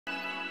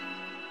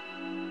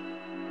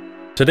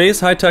Today's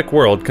high-tech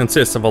world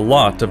consists of a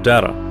lot of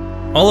data,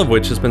 all of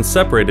which has been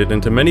separated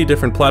into many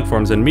different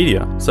platforms and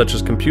media, such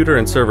as computer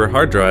and server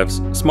hard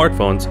drives,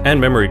 smartphones, and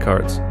memory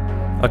cards.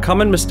 A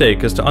common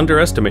mistake is to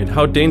underestimate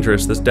how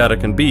dangerous this data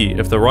can be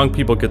if the wrong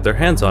people get their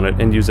hands on it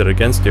and use it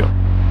against you.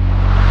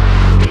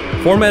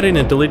 Formatting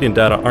and deleting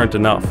data aren't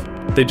enough.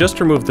 They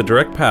just remove the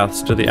direct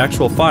paths to the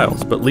actual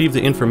files but leave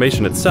the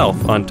information itself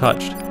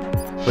untouched.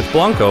 With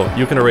Blancco,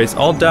 you can erase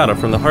all data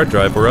from the hard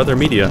drive or other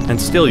media and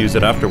still use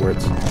it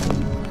afterwards.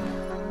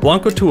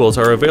 Blancco tools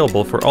are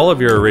available for all of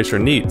your erasure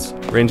needs,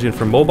 ranging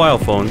from mobile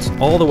phones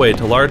all the way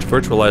to large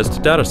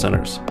virtualized data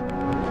centers.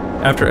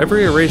 After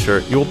every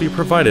erasure, you will be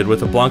provided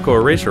with a Blancco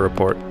erasure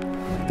report.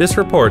 This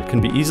report can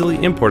be easily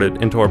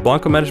imported into our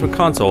Blancco Management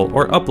Console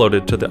or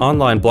uploaded to the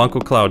online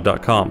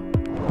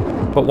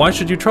blancocloud.com. But why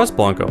should you trust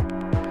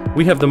Blancco?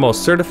 We have the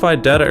most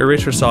certified data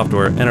erasure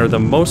software and are the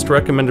most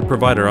recommended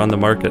provider on the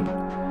market.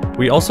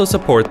 We also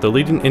support the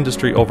leading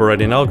industry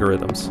overriding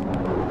algorithms.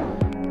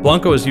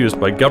 Blancco is used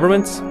by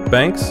governments,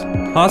 banks,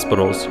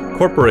 hospitals,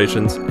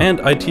 corporations, and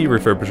IT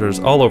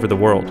refurbishers all over the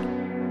world.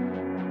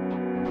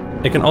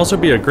 It can also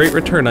be a great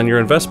return on your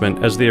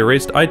investment, as the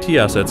erased IT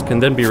assets can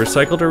then be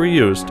recycled or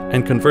reused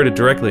and converted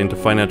directly into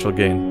financial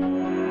gain.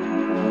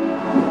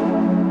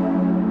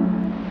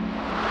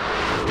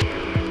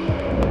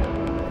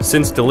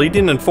 Since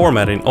deleting and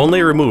formatting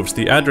only removes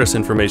the address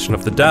information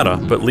of the data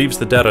but leaves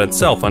the data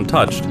itself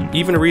untouched,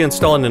 even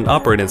reinstalling an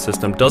operating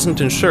system doesn't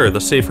ensure the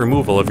safe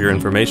removal of your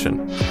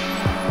information.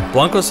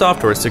 Blancco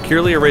software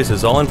securely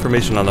erases all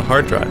information on the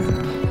hard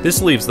drive.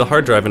 This leaves the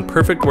hard drive in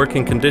perfect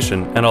working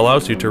condition and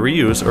allows you to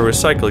reuse or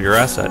recycle your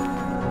asset.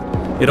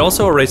 It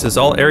also erases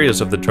all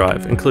areas of the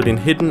drive, including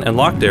hidden and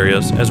locked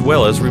areas as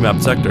well as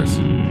remapped sectors.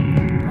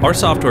 Our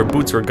software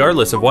boots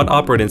regardless of what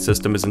operating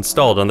system is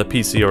installed on the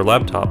PC or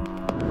laptop.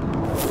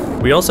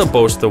 We also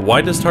boast the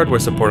widest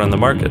hardware support on the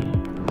market.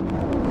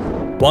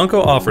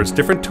 Blancco offers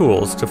different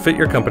tools to fit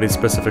your company's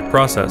specific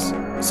process.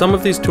 Some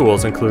of these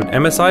tools include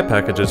MSI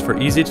packages for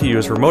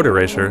easy-to-use remote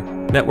erasure,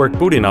 network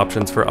booting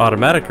options for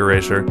automatic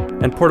erasure,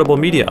 and portable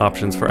media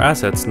options for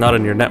assets not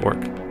in your network.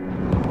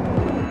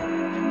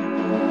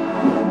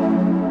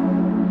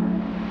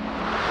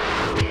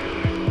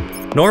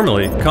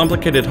 Normally,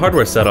 complicated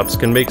hardware setups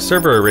can make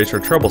server erasure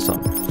troublesome.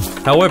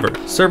 However,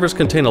 servers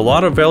contain a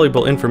lot of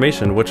valuable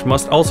information which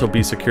must also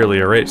be securely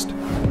erased.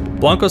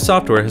 Blancco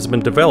software has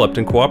been developed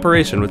in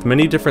cooperation with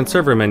many different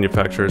server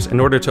manufacturers in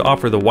order to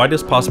offer the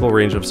widest possible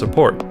range of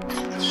support.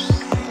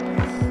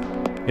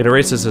 It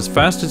erases as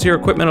fast as your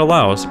equipment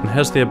allows and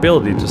has the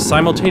ability to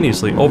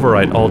simultaneously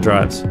overwrite all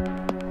drives.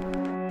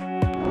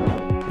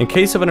 In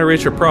case of an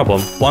erasure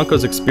problem,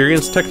 Blancco's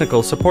experienced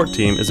technical support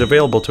team is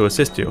available to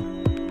assist you.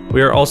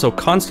 We are also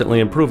constantly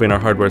improving our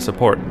hardware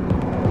support.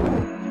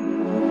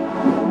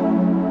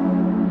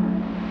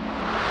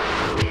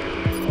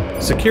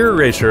 Secure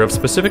erasure of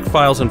specific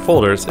files and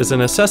folders is a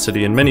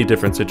necessity in many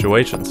different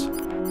situations.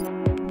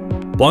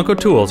 Blancco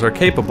tools are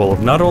capable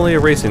of not only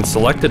erasing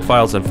selected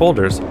files and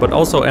folders, but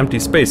also empty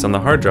space on the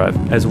hard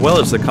drive, as well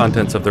as the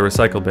contents of the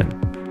recycle bin.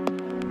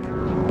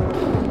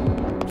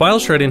 File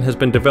shredding has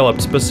been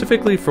developed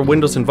specifically for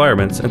Windows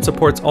environments and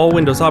supports all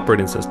Windows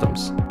operating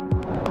systems.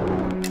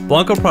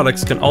 Blancco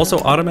products can also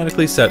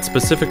automatically set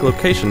specific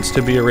locations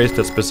to be erased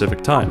at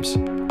specific times.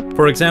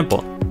 For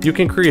example, you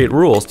can create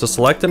rules to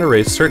select and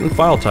erase certain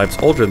file types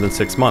older than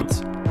 6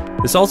 months.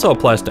 This also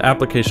applies to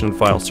application and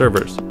file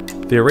servers.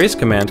 The erase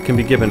command can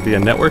be given via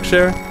network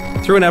share,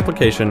 through an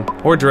application,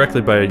 or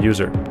directly by a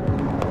user.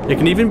 It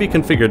can even be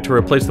configured to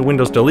replace the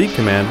Windows delete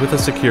command with a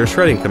secure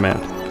shredding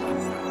command.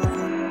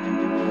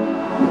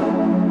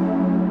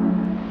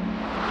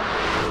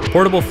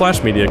 Portable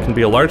flash media can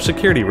be a large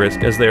security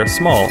risk as they are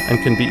small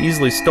and can be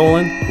easily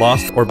stolen,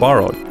 lost, or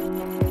borrowed.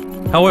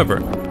 However,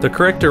 the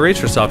correct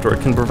erasure software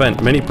can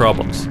prevent many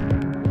problems.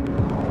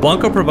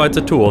 Blancco provides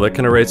a tool that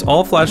can erase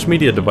all flash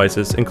media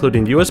devices,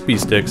 including USB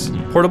sticks,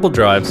 portable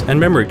drives, and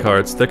memory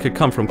cards that could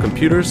come from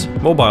computers,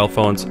 mobile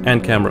phones,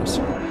 and cameras.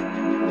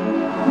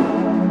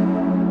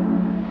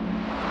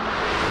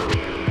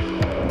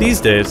 These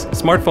days,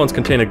 smartphones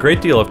contain a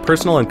great deal of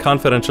personal and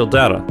confidential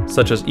data,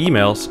 such as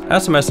emails,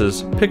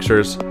 SMSs,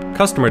 pictures,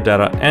 customer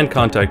data, and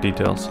contact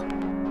details.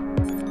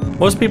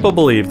 Most people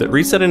believe that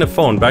resetting a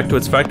phone back to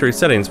its factory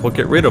settings will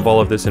get rid of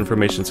all of this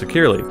information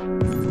securely.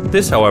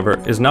 This,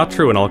 however, is not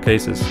true in all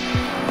cases.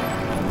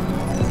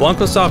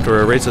 Blancco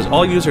software erases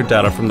all user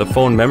data from the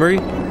phone memory,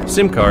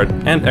 SIM card,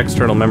 and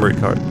external memory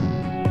card.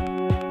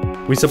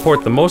 We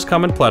support the most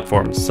common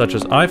platforms such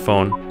as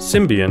iPhone,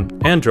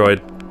 Symbian,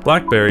 Android,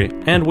 BlackBerry,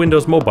 and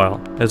Windows Mobile,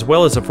 as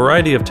well as a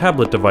variety of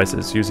tablet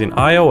devices using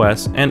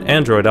iOS and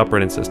Android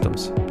operating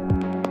systems.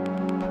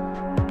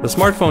 The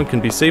smartphone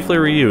can be safely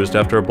reused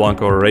after a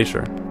Blancco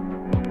erasure.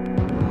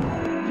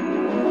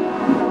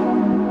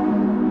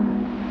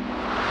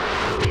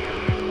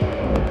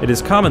 It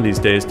is common these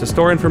days to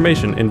store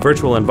information in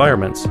virtual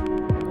environments.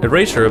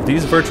 Erasure of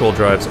these virtual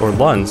drives, or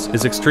LUNs,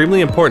 is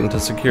extremely important to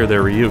secure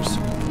their reuse.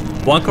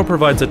 Blancco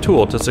provides a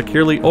tool to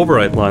securely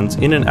overwrite LUNs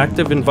in an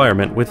active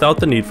environment without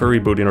the need for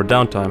rebooting or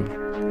downtime.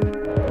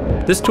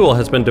 This tool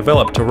has been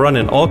developed to run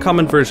in all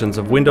common versions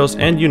of Windows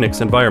and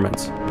Unix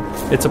environments.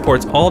 It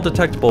supports all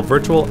detectable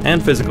virtual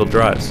and physical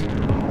drives.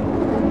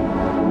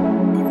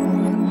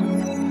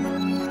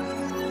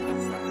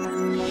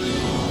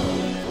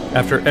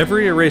 After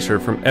every erasure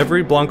from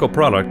every Blancco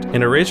product,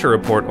 an erasure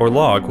report or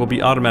log will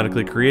be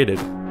automatically created.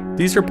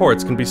 These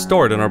reports can be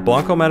stored in our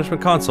Blancco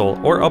Management Console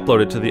or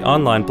uploaded to the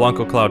online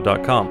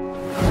blancocloud.com.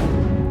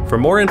 For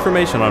more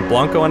information on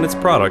Blancco and its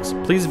products,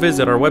 please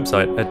visit our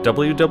website at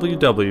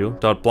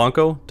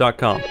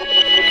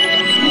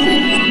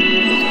www.blancco.com.